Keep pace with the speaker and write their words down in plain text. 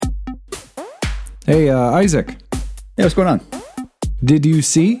Hey, Isaac. Yeah, what's going on? Did you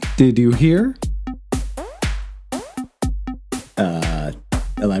see? Did you hear?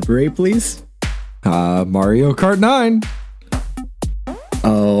 Elaborate, please. Mario Kart 9.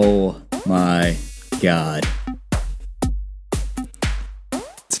 Oh my god.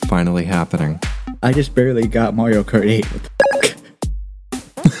 It's finally happening. I just barely got Mario Kart 8. What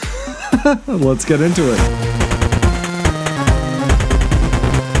the fuck? Let's get into it.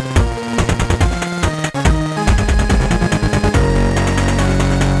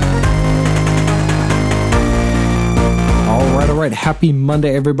 All right, happy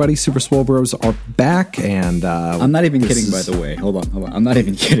Monday, everybody. Super Swole Bros are back, and I'm not even kidding, by the way. Hold on. I'm not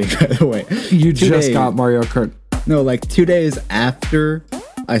even kidding, by the way. You just got Mario Kart. No, like 2 days after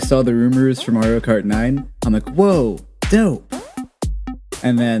I saw the rumors for Mario Kart 9, I'm like, whoa, dope.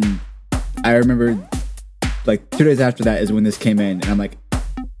 And then I remember, like 2 days after that is when this came in, and I'm like,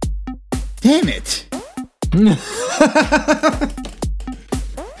 damn it.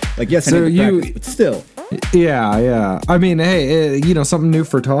 Like, yes, I need to practice, but still. Yeah. I mean, hey, something new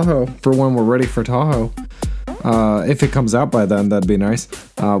for Tahoe for when we're ready for Tahoe. If it comes out by then, that'd be nice.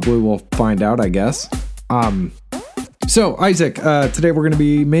 We will find out, I guess. So, Isaac, today we're going to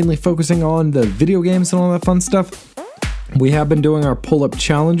be mainly focusing on the video games and all that fun stuff. We have been doing our pull-up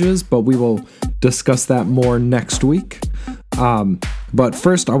challenges, but we will discuss that more next week. But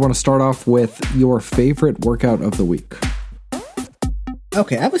first, I want to start off with your favorite workout of the week.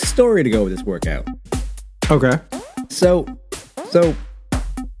 Okay, I have a story to go with this workout. Okay. So,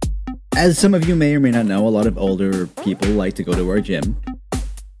 as some of you may or may not know, a lot of older people like to go to our gym.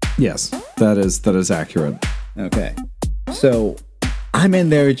 Yes, that is accurate. Okay. So, I'm in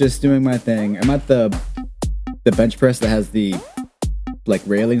there just doing my thing. I'm at the bench press that has the, like,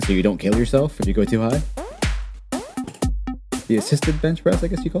 railing so you don't kill yourself if you go too high. The assisted bench press, I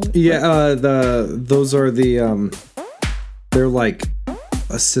guess you call it? Yeah, those are the, they're like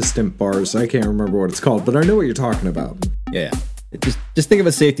assistant bars. I can't remember what it's called, but I know what you're talking about. Yeah. Just think of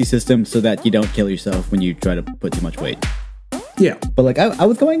a safety system so that you don't kill yourself when you try to put too much weight. Yeah. But like I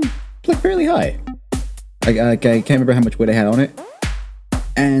was going like fairly high. I can't remember how much weight I had on it.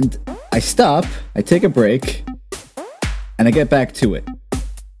 And I stop, I take a break, and I get back to it.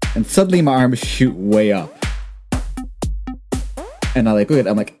 And suddenly my arms shoot way up. And I'm like,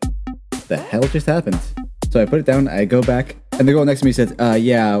 the hell just happened? So I put it down, I go back, and the girl next to me says,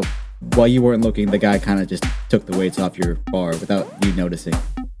 yeah, while you weren't looking, the guy kind of just took the weights off your bar without you noticing.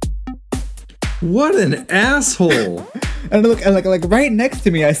 What an asshole! And I look, and like right next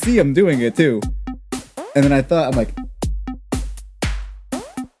to me, I see him doing it too. And then I'm like,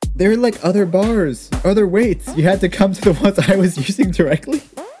 there are like other bars, other weights. You had to come to the ones I was using directly.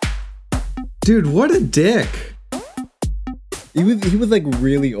 Dude, what a dick! He was like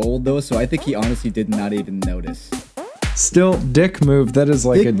really old though, so I think he honestly did not even notice. Still, dick move. That is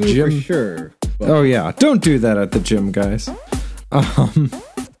like dick a move gym. For sure. But... Oh yeah, don't do that at the gym, guys. Well,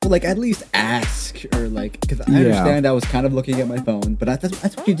 like at least ask or like, because I understand I was kind of looking at my phone, but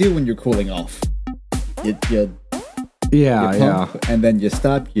that's what you do when you're cooling off. You pump, and then you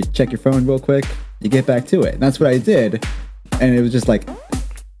stop. You check your phone real quick. You get back to it, and that's what I did. And it was just like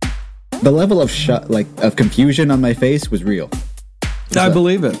the level of of confusion on my face was real. I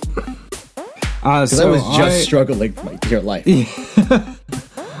believe it. So I was just struggling for my dear life.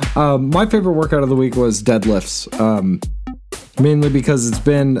 My favorite workout of the week was deadlifts. Mainly because it's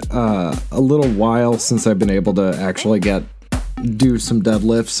been a little while since I've been able to actually do some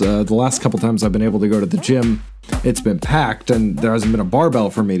deadlifts. The last couple times I've been able to go to the gym, it's been packed and there hasn't been a barbell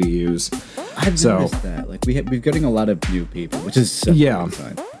for me to use. I've noticed that. Like we're getting a lot of new people, which is so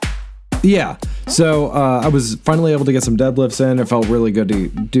fun. Yeah, so I was finally able to get some deadlifts in. It felt really good to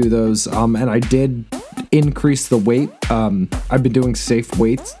do those, and I did increase the weight. I've been doing safe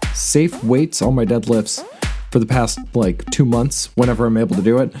weights on my deadlifts for the past like 2 months whenever I'm able to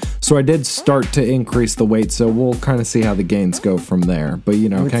do it. So I did start to increase the weight, so we'll kind of see how the gains go from there. But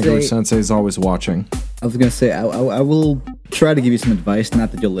Kangaroo Sensei is always watching. I was going to say, I will try to give you some advice,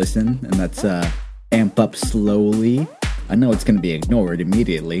 not that you'll listen, and that's amp up slowly. I know it's going to be ignored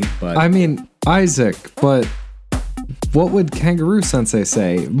immediately, but... I mean, Isaac, but what would Kangaroo Sensei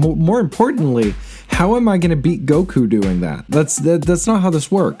say? More importantly, how am I going to beat Goku doing that? That's not how this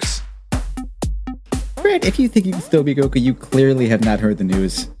works. Brad, if you think you can still beat Goku, you clearly have not heard the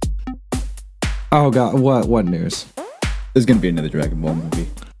news. Oh god, what news? There's going to be another Dragon Ball movie.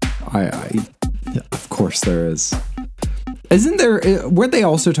 Of course there is. Isn't there... Weren't they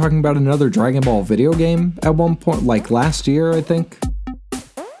also talking about another Dragon Ball video game at one point? Like last year, I think?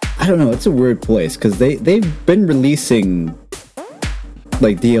 I don't know. It's a weird place, because they've been releasing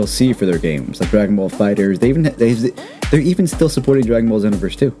like DLC for their games, like Dragon Ball Fighters. They're even still supporting Dragon Ball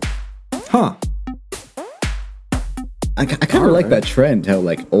Xenoverse 2. Huh. I kind of like that trend, how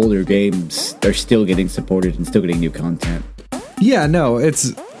like older games are still getting supported and still getting new content. Yeah, no,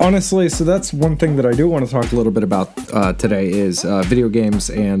 it's honestly, so that's one thing that I do want to talk a little bit about today is video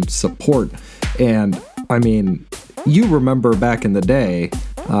games and support. And I mean, you remember back in the day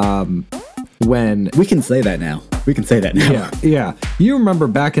when... We can say that now. Yeah. You remember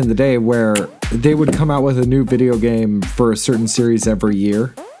back in the day where they would come out with a new video game for a certain series every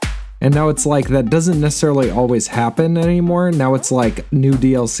year? And now it's like that doesn't necessarily always happen anymore. Now it's like new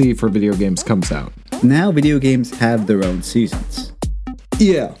DLC for video games comes out. Now video games have their own seasons.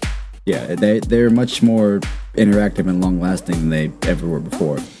 Yeah. Yeah, they're much more interactive and long-lasting than they ever were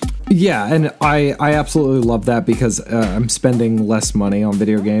before. Yeah, and I absolutely love that because I'm spending less money on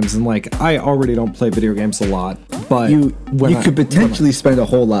video games, and like I already don't play video games a lot, but you could potentially spend a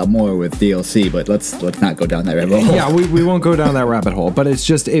whole lot more with DLC, but let's not go down that rabbit hole. Yeah, we won't go down that rabbit hole, but it's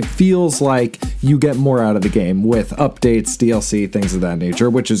just it feels like you get more out of the game with updates, DLC, things of that nature,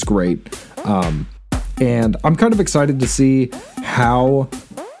 which is great. And I'm kind of excited to see how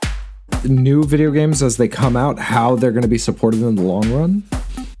new video games as they come out, how they're going to be supported in the long run.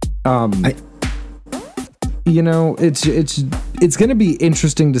 You know, it's going to be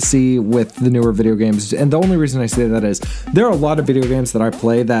interesting to see with the newer video games. And the only reason I say that is there are a lot of video games that I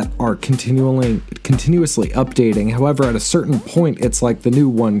play that are continuously updating. However, at a certain point, it's like the new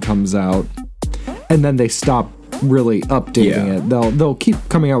one comes out and then they stop really updating it. They'll keep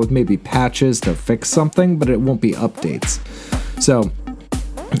coming out with maybe patches to fix something, but it won't be updates. So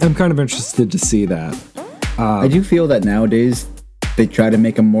I'm kind of interested to see that. I do feel that nowadays they try to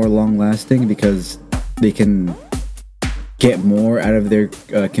make them more long-lasting because they can get more out of their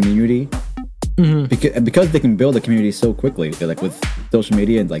community. Mm-hmm. Because they can build a community so quickly, like with social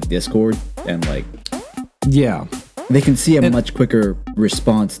media and like Discord and like they can see a much quicker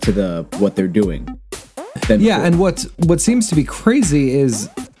response to what they're doing. And what seems to be crazy is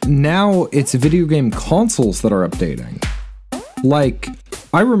now it's video game consoles that are updating. Like,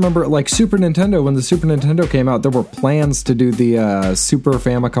 I remember, like, Super Nintendo, when the Super Nintendo came out, there were plans to do the Super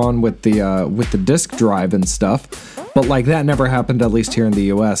Famicom with the disc drive and stuff, but, like, that never happened, at least here in the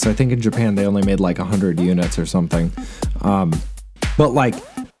US. I think in Japan they only made, like, 100 units or something. But, like,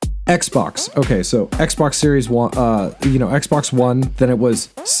 Xbox. Okay, so Xbox Series 1, Xbox One, then it was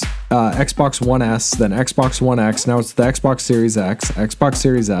Xbox One S, then Xbox One X, now it's the Xbox Series X, Xbox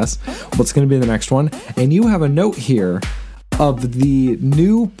Series S, what's going to be the next one? And you have a note here of the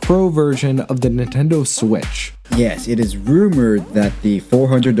new Pro version of the Nintendo Switch. Yes, it is rumored that the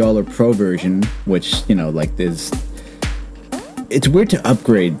 $400 Pro version, which, you know, like this... It's weird to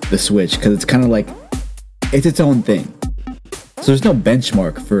upgrade the Switch, because it's kind of like... It's its own thing. So there's no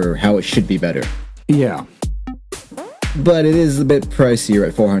benchmark for how it should be better. Yeah. But it is a bit pricier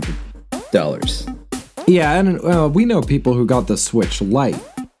at $400. Yeah, and we know people who got the Switch Lite,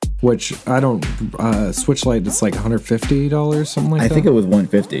 which I don't... Switch Lite, it's like $150, something like that? I think it was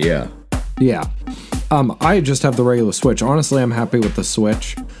 $150, yeah. Yeah. I just have the regular Switch. Honestly, I'm happy with the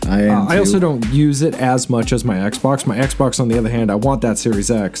Switch. I am too. I also don't use it as much as my Xbox. My Xbox, on the other hand, I want that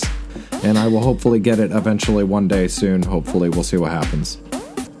Series X, and I will hopefully get it eventually one day soon. Hopefully, we'll see what happens.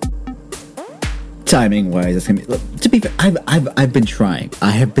 Timing wise, it's gonna be. To be fair, I've been trying.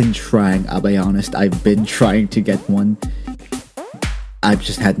 I have been trying. I'll be honest. I've been trying to get one. I've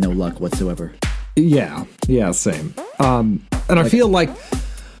just had no luck whatsoever. Yeah, same. And I feel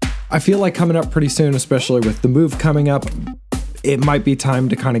like coming up pretty soon, especially with the move coming up, it might be time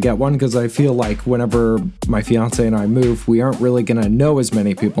to kind of get one, because I feel like whenever my fiance and I move, we aren't really going to know as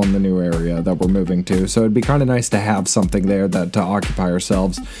many people in the new area that we're moving to. So it'd be kind of nice to have something there to occupy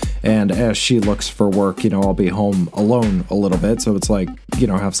ourselves. And as she looks for work, I'll be home alone a little bit. So it's like,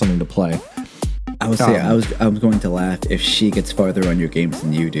 have something to play. I would say I was going to laugh if she gets farther on your games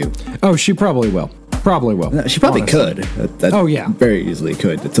than you do. Oh, she probably will. No, she probably could. That very easily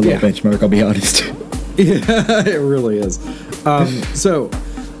could. It's a low benchmark, I'll be honest. Yeah, it really is. So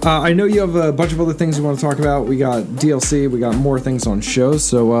I know you have a bunch of other things you want to talk about. We got DLC, we got more things on shows,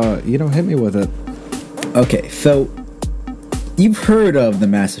 so hit me with it. Okay, so you've heard of the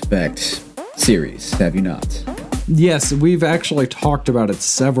Mass Effect series, have you not? Yes, we've actually talked about it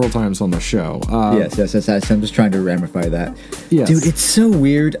several times on the show. Yes. I'm just trying to ramify that. Yes. Dude, it's so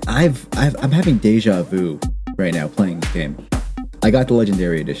weird. I'm having deja vu right now playing this game. I got the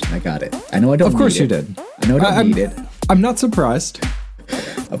Legendary Edition. I got it. I know I don't need it. Of course you did. I know I don't need it. I'm not surprised.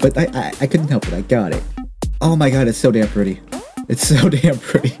 But I couldn't help it. I got it. Oh my god, it's so damn pretty. It's so damn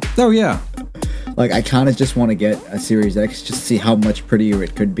pretty. Oh, yeah. Like, I kind of just want to get a Series X just to see how much prettier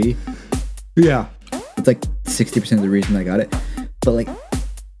it could be. Yeah. It's like 60% of the reason I got it. But like,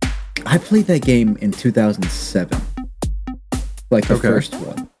 I played that game in 2007. Like the first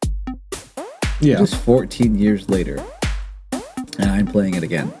one. Yeah. Just 14 years later. And I'm playing it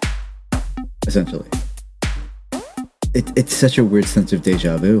again. Essentially. It's such a weird sense of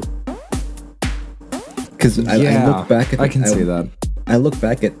deja vu. Because I look back at I can see that. I look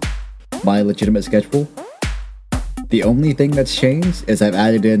back at my legitimate schedule. The only thing that's changed is I've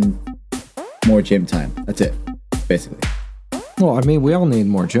added in more gym time. That's it, basically. Well, I mean, we all need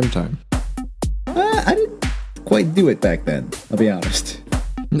more gym time. I didn't quite do it back then, I'll be honest.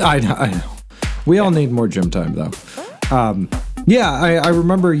 I know. We all need more gym time, though. Yeah, I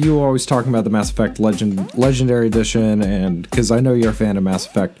remember you always talking about the Mass Effect Legendary Edition, and because I know you're a fan of Mass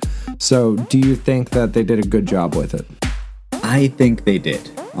Effect. So, do you think that they did a good job with it? I think they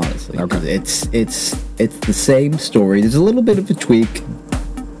did, honestly. Okay. It's the same story. There's a little bit of a tweak,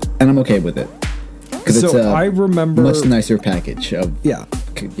 and I'm okay with it. Because it's I remember much nicer package of yeah.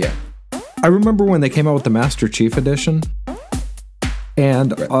 Yeah. I remember when they came out with the Master Chief Edition,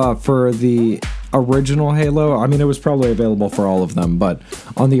 and for the original Halo, I mean, it was probably available for all of them, but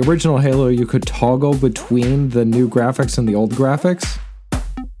on the original Halo, you could toggle between the new graphics and the old graphics.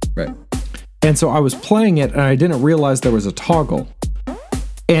 Right. And so I was playing it, and I didn't realize there was a toggle.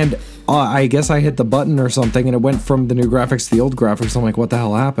 And I guess I hit the button or something, and it went from the new graphics to the old graphics. I'm like, what the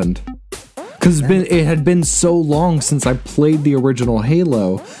hell happened? Because it had been so long since I played the original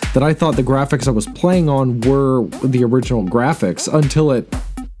Halo that I thought the graphics I was playing on were the original graphics until it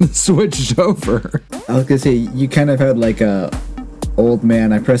switched over. I was gonna say, you kind of had like a old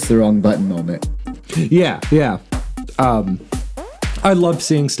man, I pressed the wrong button moment. Yeah. I love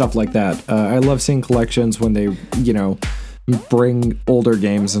seeing stuff like that. I love seeing collections when they, bring older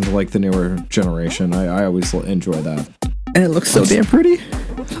games into like the newer generation. I always enjoy that. And it looks so damn pretty.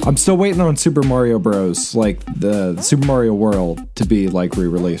 I'm still waiting on Super Mario Bros. Like the Super Mario World to be like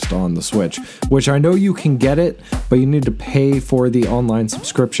re-released on the Switch, which I know you can get it, but you need to pay for the online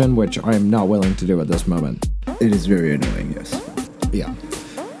subscription, which I am not willing to do at this moment. It is very annoying, yes. Yeah.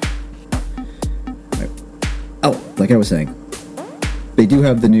 Oh, like I was saying, they do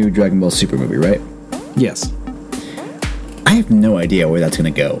have the new Dragon Ball Super movie, right? Yes. I have no idea where that's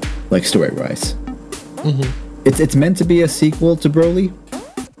gonna go, like story-wise. Mm-hmm. It's meant to be a sequel to Broly,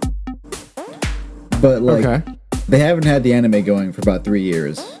 but like they haven't had the anime going for about 3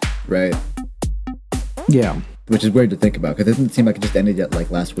 years, right? Yeah. Which is weird to think about, because it doesn't seem like it just ended yet,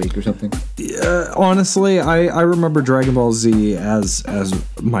 like last week or something. Honestly, I remember Dragon Ball Z as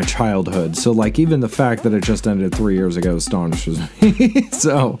my childhood, so like even the fact that it just ended 3 years ago astonishes me.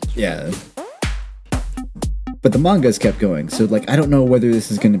 So yeah. But the manga's kept going, so like I don't know whether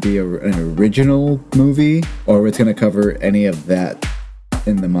this is going to be an original movie or it's going to cover any of that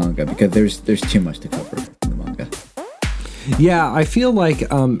in the manga, because there's too much to cover in the manga. Yeah, I feel like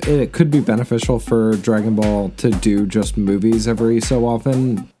it could be beneficial for Dragon Ball to do just movies every so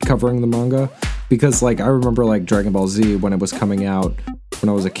often covering the manga, because like I remember like Dragon Ball Z when it was coming out when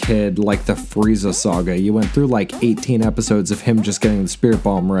I was a kid, like the Frieza saga, you went through like 18 episodes of him just getting the Spirit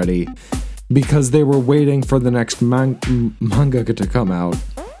Bomb ready, because they were waiting for the next manga to come out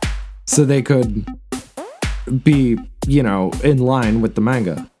so they could be, in line with the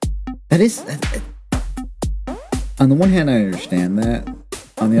manga. That is... On the one hand, I understand that.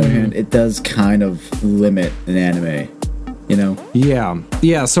 On the other hand, it does kind of limit an anime,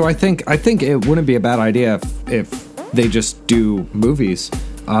 Yeah. So I think it wouldn't be a bad idea if they just do movies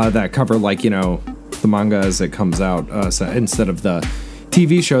that cover, like, the manga as it comes out instead of the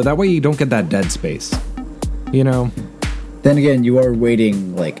TV show. That way you don't get that dead space, Then again, you are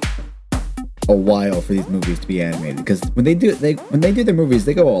waiting like a while for these movies to be animated, because when they do their movies,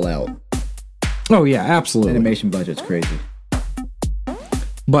 they go all out. Oh yeah, absolutely. Animation budget's crazy.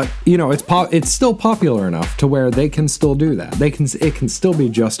 But it's still popular enough to where they can still do that. It can still be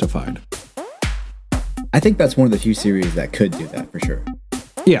justified. I think that's one of the few series that could do that for sure.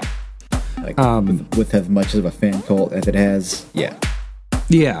 Yeah. Like with as much of a fan cult as it has, yeah.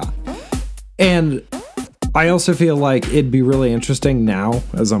 Yeah. And I also feel like it'd be really interesting now,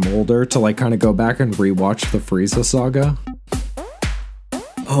 as I'm older, to like kind of go back and rewatch the Frieza saga.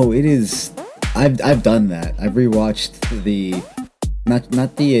 Oh, it is. I've done that. I've rewatched the not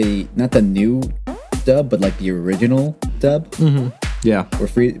the new dub, but like the original dub. Mm-hmm. Yeah. Where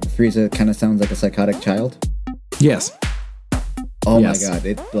Frieza kind of sounds like a psychotic child. Yes. Oh yes. My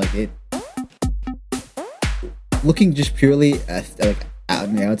god! Looking just purely at like out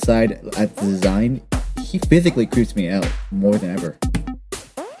on the outside at the design, he physically creeps me out more than ever.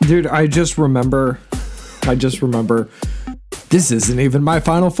 Dude, I just remember. This isn't even my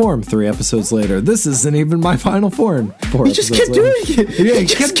final form. 3 episodes later, this isn't even my final form. 4 You just kept doing it. Yeah, you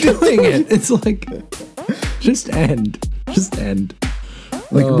kept doing it. It's like, just end.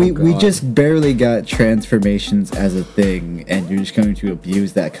 Like Oh, we God. just barely got transformations as a thing, and you're just going to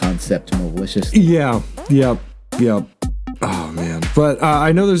abuse that concept maliciously. Yeah. Yep. Oh man. But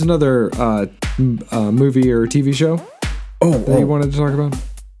I know there's another movie or TV show that you wanted to talk about.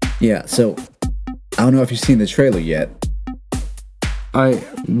 Yeah. So I don't know if you've seen the trailer yet.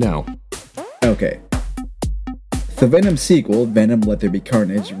 No. Okay. The Venom sequel, Venom: Let There Be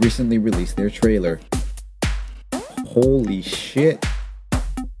Carnage, recently released their trailer. Holy shit!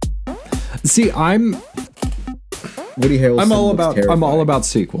 See, Woody Harrelson. I'm all terrifying. about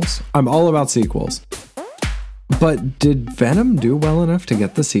sequels. But did Venom do well enough to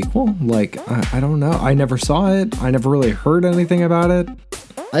get the sequel? Like, I don't know. I never saw it. I never really heard anything about it.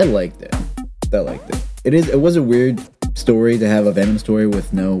 I liked it. It was a weird story to have a Venom story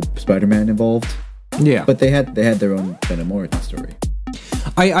with no Spider-Man involved. Yeah. But they had their own Venom origin story.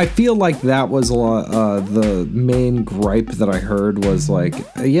 I feel like that was a lot, the main gripe that I heard was like,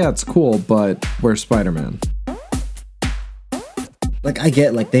 yeah, it's cool, but where's Spider-Man? Like, I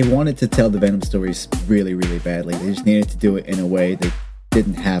get, like, they wanted to tell the Venom stories really, really badly. They just needed to do it in a way they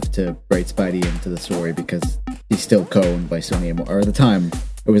didn't have to write Spidey into the story because he's still co-owned by Sony, or at the time,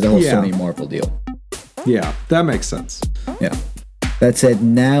 it was the whole Sony Marvel deal. Yeah, that makes sense. Yeah. That said,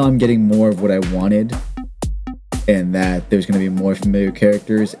 now I'm getting more of what I wanted, and that there's going to be more familiar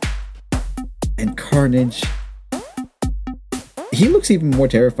characters. And Carnage, he looks even more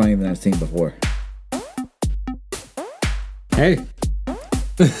terrifying than I've seen before. Hey.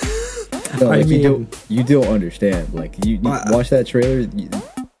 So, like, I mean, you don't understand. Like, you watch that trailer.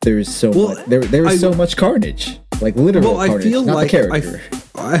 There's so Well, much. There is so much carnage. Like, literal Well, carnage. I feel not like the character.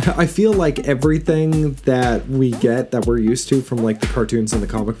 I feel like everything that we get that we're used to from like the cartoons and the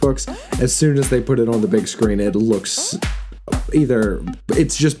comic books, as soon as they put it on the big screen, it looks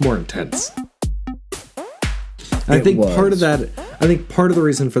it's just more intense. I think part of the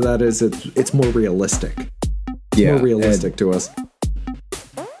reason for that is it's more realistic. It's more realistic to us.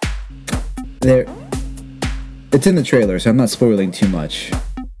 It's in the trailer, so I'm not spoiling too much.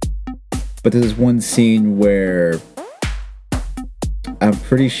 But there's one scene where I'm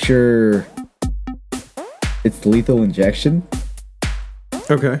pretty sure it's lethal injection,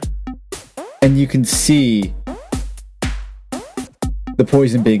 Okay. and you can see the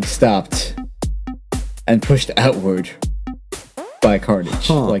poison being stopped and pushed outward by Carnage,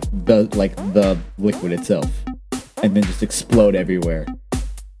 like the liquid itself, and then just explode everywhere.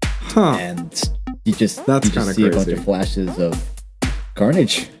 Huh. And you just That's you just kinda see a bunch crazy. of flashes of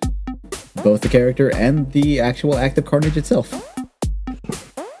Carnage, both the character and the actual act of Carnage itself.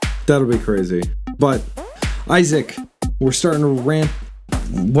 That'll be crazy. But Isaac, we're starting to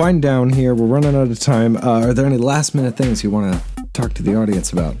wind down here. We're running out of time. Are there any last minute things you want to talk to the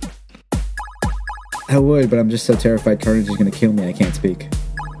audience about? I would, but I'm just so terrified Carnage is going to kill me. I can't speak.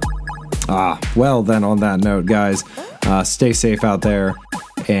 Well then, on that note, guys, stay safe out there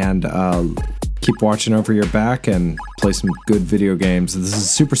and keep watching over your back and play some good video games. This is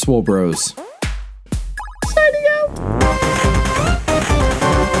Super Swole Bros.